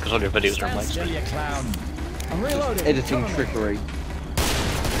 I do, because all your videos are on my Stand still, screen. you clown. I'm reloading. Editing Cover me. trickery.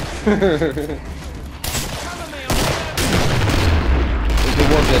 Cover me, I'm reloading. There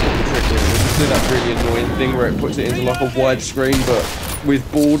was editing trick here. It just did that really annoying thing where it puts it into like a widescreen, but with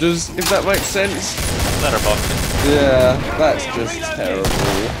borders, if that makes sense. Letterboxing. Yeah, that's just terrible.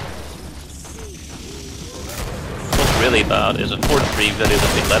 What's really bad is a 4:3 video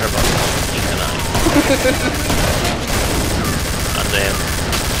that's been letterboxed tonight. And then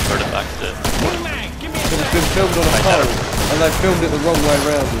turn it back to. It's been filmed on a pole, and they filmed it the wrong way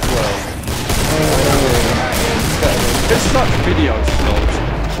round as well. It's such video snobs.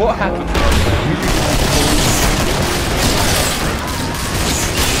 What happened?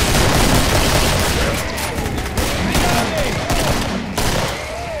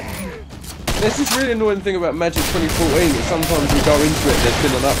 There's this really annoying thing about Magic 2014 is sometimes you go into it, there's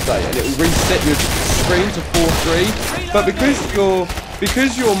been an update, and it will reset your screen to 4:3. But because the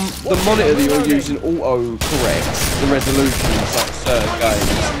monitor that you're using auto corrects the resolution in such certain games,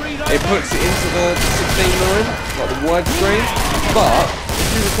 it puts it into the 16:9, like the widescreen. But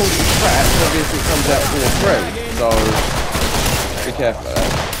if you record the Fraps, obviously it comes out 4:3. So be careful of that.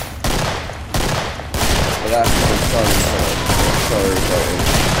 But that's so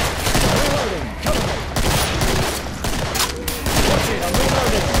exciting.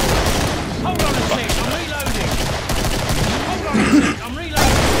 Hold on a sec, I'm reloading. Hold on a sec, I'm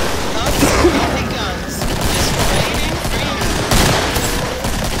reloading. The guns. Just waiting for you.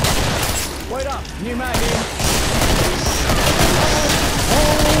 Wait up, new mag in.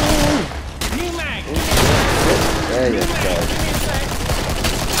 New mag. There you New mag. go. Give me a sec.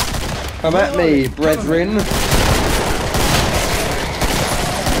 Come at me, brethren.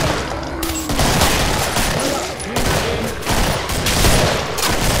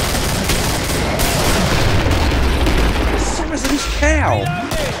 Cow!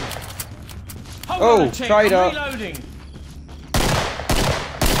 Oh, trader!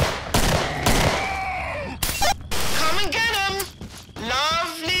 Come and get him.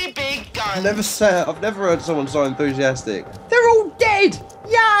 Lovely big gun. I've never heard someone so enthusiastic. They're all dead!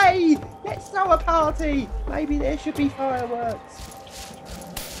 Yay! Let's throw a party! Maybe there should be fireworks.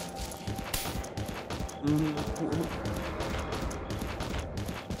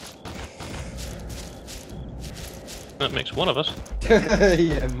 That makes one of us.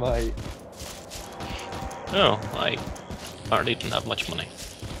 Yeah, mate. Oh, I apparently didn't have much money.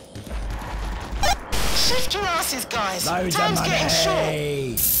 Shift your asses, guys. Loads Time's of getting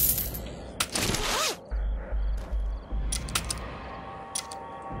money. short.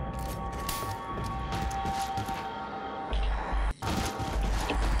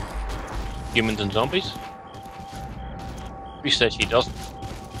 Humans and zombies? He said she doesn't.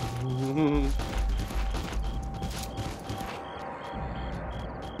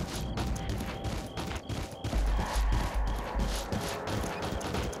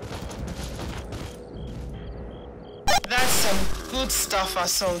 That's some good stuff I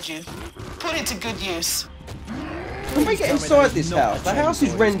sold you. Put it to good use. Can we get inside this house? The house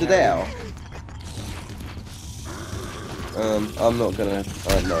is rendered out. I'm not gonna.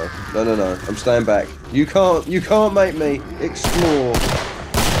 No. I'm staying back. You can't make me explore.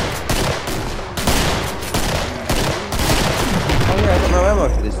 Oh yeah, I got no ammo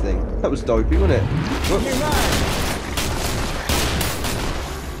for this thing. That was dopey, wasn't it? Whoops.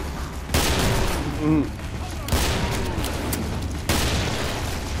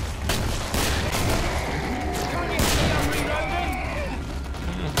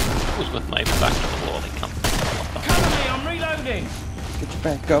 Who's with my back to the wall? They come. Cover me, I'm reloading. Get your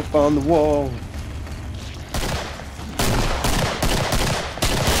back up on the wall.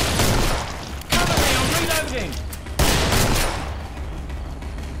 Cover me, I'm reloading.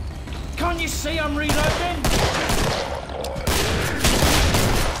 Can't you see I'm reloading?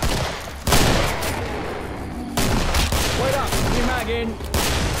 Wait up, new mag in.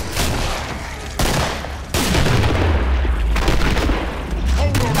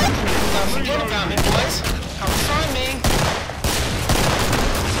 Don't forget about me, boys. Come find me.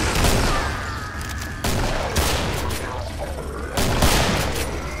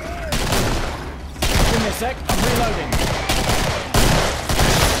 Give me a sec, I'm reloading.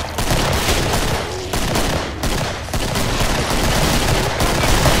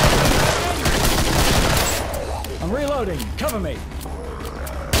 I'm reloading, cover me.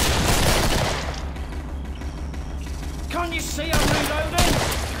 Can't you see I'm reloading?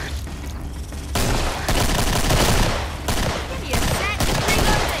 Give me a sec.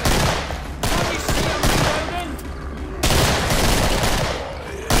 Reloading. Can't you see I'm reloading?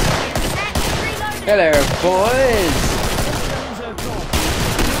 Sec. Reloading. Hello, boys.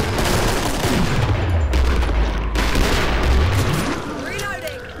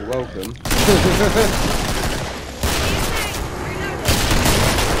 Reloading. You're welcome. Give me a sec. Reloading.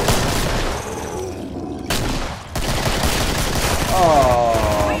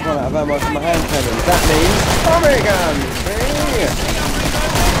 ammo for my hand cannon. That means Tommy gun!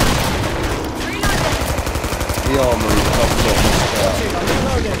 The armory that I've got missed out.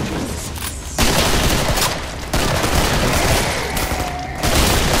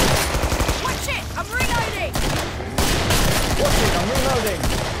 Watch it! I'm reloading! Watch it, I'm reloading!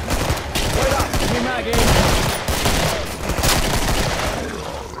 Wait up! New mag in!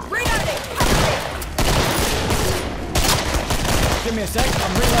 Reloading! Cover me! Give me a sec,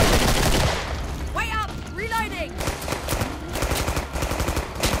 I'm reloading! Wait up! Reloading!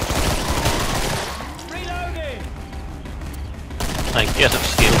 Reloading! I guess it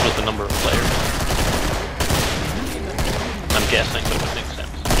scales with the number of players. I'm guessing, but it would make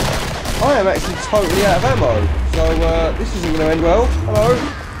sense. I am actually totally out of ammo, so this isn't going to end well. Hello?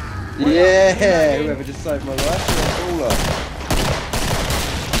 Yeah, whoever just saved my life, you're a baller.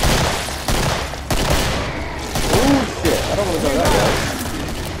 Oh shit, I don't want to go that way.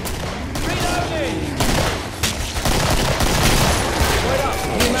 Reloading! Wait up!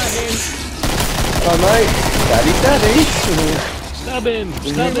 New mag in! Hello mate, daddy. Stab him!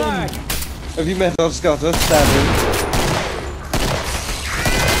 New Stab him! mag! Have you met our scutter? Stab him.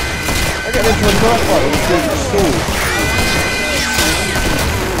 I get into a knife fight with a dude at school.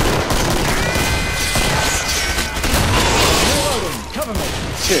 Reloading! Cover me!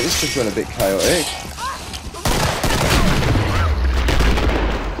 Shit, this just went a bit chaotic.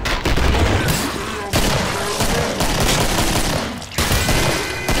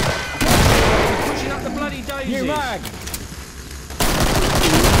 Pushing up the bloody daisies! New mag!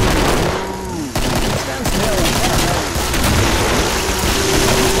 Stand still!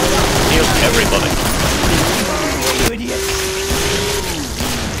 Heal everybody. You idiot!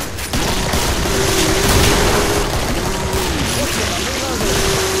 Watch it, I'm reloading!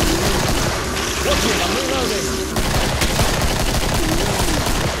 Watch it, I'm reloading!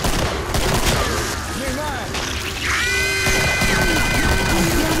 New mag!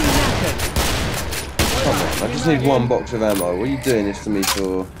 Come on, I just need one box of ammo. What are you doing this to me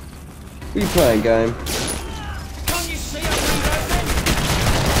for? What are you playing, game? Can't you see I'm reloading?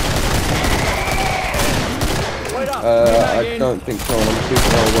 Wait up! I don't think so. I'm too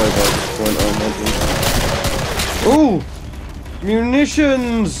far away by this point, I imagine. Ooh!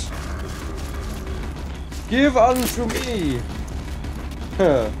 Munitions! Give unto me!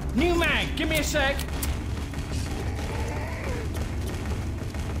 Huh. New mag! Give me a sec!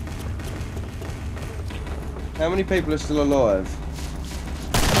 How many people are still alive?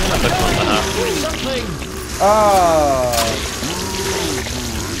 I'm looking on the half. Something! Ah!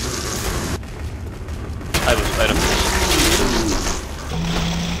 I was out of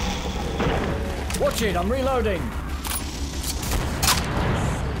Watch it, I'm reloading!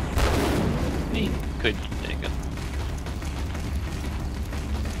 me. Could take it.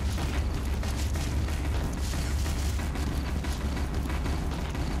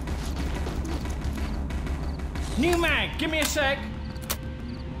 New mag! Give me a sec!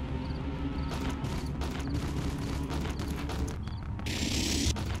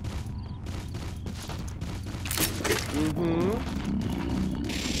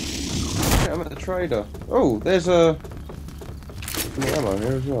 Yeah, I'm at the trader. Oh, there's a ammo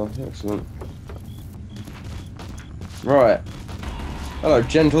here as well. Excellent. Right. Hello,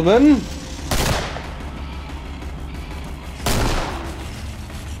 gentlemen.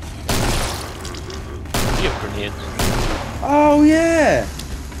 You have grenades. Oh yeah.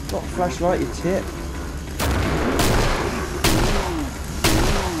 Not a flashlight, you tit.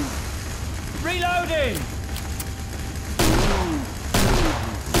 Reloading!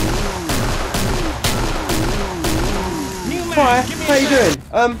 New mag! Hi. Give me How a you sec!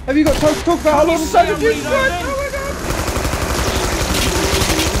 doing? Have you got time to talk about how long the see I'm sandwiches? reloading? Oh my god.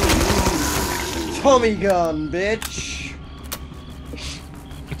 Tommy gun, bitch.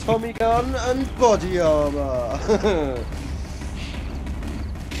 Tommy gun and body armor.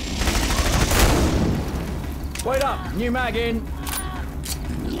 Wait up! New mag in!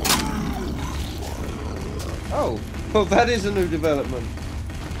 Oh, well that is a new development.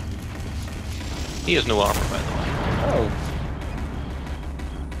 He has no armor, by the way. Oh.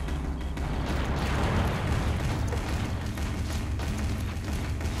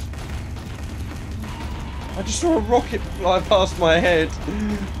 I just saw a rocket fly past my head.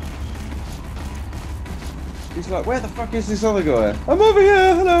 He's like, where the fuck is this other guy? I'm over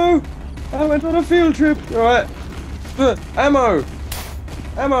here, hello! I went on a field trip. Alright. Look, ammo!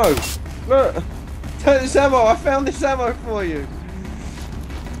 Ammo! Look! Take this ammo, I found this ammo for you!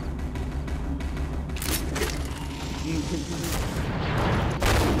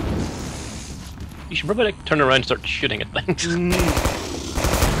 You should probably like turn around and start shooting at things.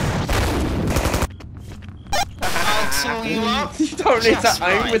 up. You don't need to Just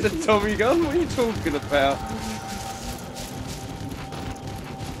aim right. with a Tommy gun. What are you talking about?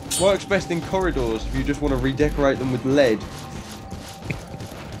 Works best in corridors if you just want to redecorate them with lead.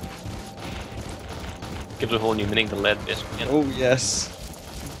 Gives a whole new meaning to lead, basically. Oh yes.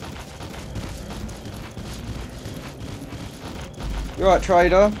 You alright,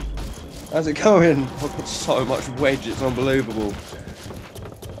 trader? How's it going? I've got so much wedge, it's unbelievable.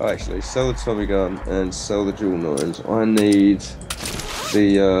 Oh, actually, sell the Tommy gun and sell the dual nines. I need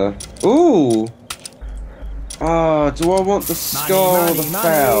the ooh! Ah, do I want the skull or the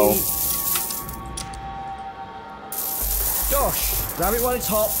foul? Josh, grab it while it's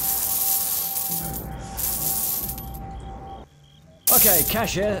hot. Okay,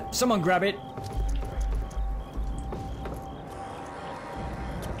 cash here. Someone grab it.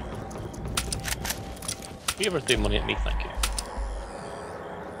 You ever threw money at me, thank you.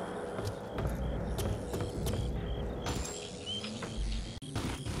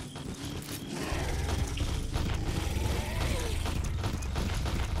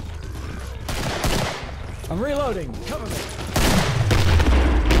 I'm reloading. Cover me.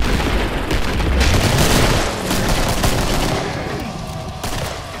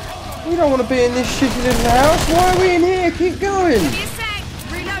 We don't want to be in this shitty little house. Why are we in here? Keep going. Give me a sec.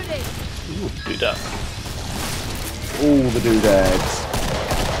 Reloading. Ooh, do that. All the doodads.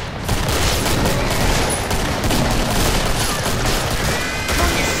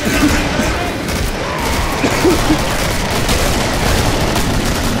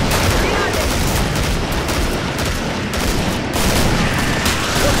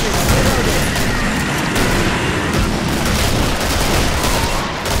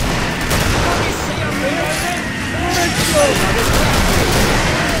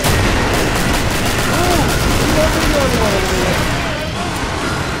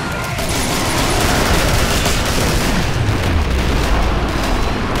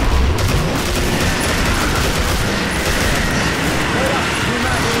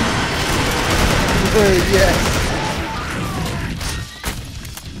 Yes.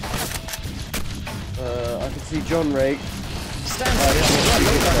 I can see John Rake. Stand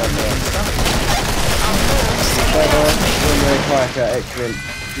John Rake, hiker, excellent.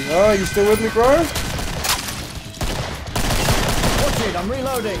 Oh, you still with me, bro? Watch it, I'm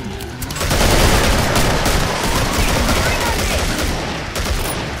reloading.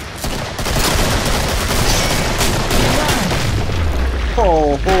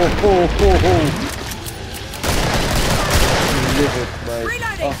 Oh. Delivered, mate.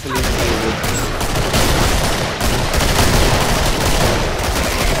 Reloading. Utterly delivered.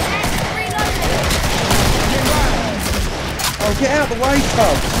 Oh, get out the way,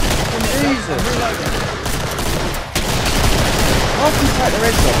 Tubbs! Jesus! After you take their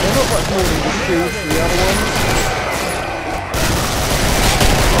heads off, they're not much more than just shields for the other ones.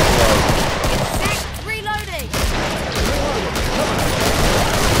 Reloading.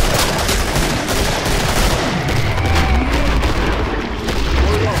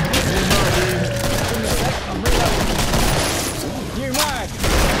 New mag.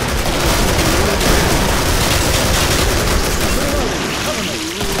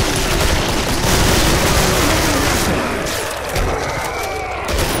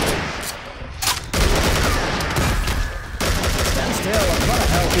 Stand still, I'm trying to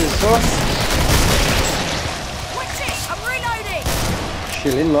help. Cheers, boss. Watch it. I'm reloading.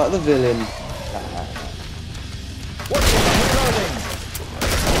 Chilling like the villain. Watch it, I'm reloading.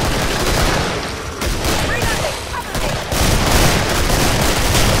 Reloading. Cover me.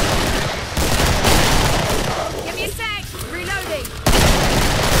 Give me a sec. Reloading.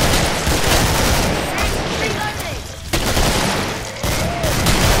 Sec. Reloading.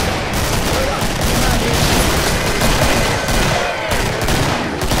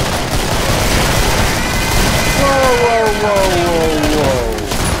 Whoa.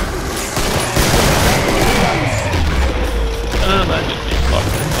 That just means fuck.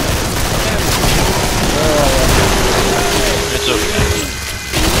 It's okay.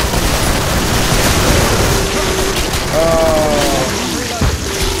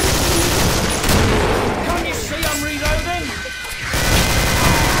 Can't you see I'm reloading?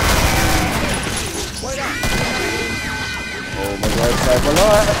 Wait up. Oh my God, save my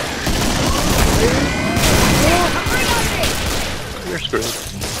life. I'm reloading. You're screwed.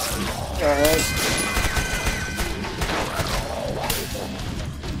 Alright.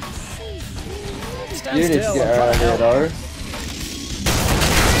 Stand You need to still, get I'm her out of trying here, to help. though.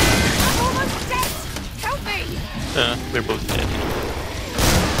 I'm almost dead. Help me. We're both dead.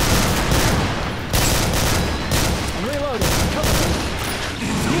 I'm reloading. Cover me.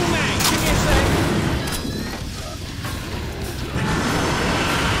 New mag, give me a sec.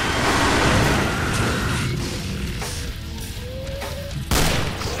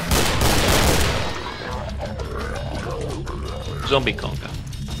 zombie conga.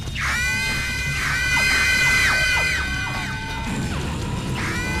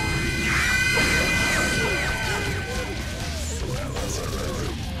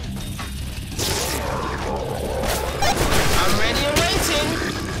 I'm ready and waiting.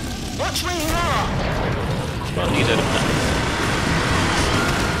 Watch where you are. Well, he's out of time.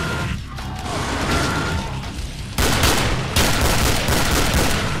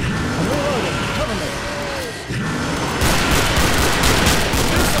 I'm reloading. Cover me.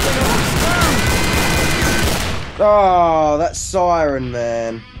 Do something on this ground. Oh, that siren,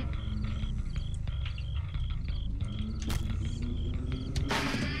 man.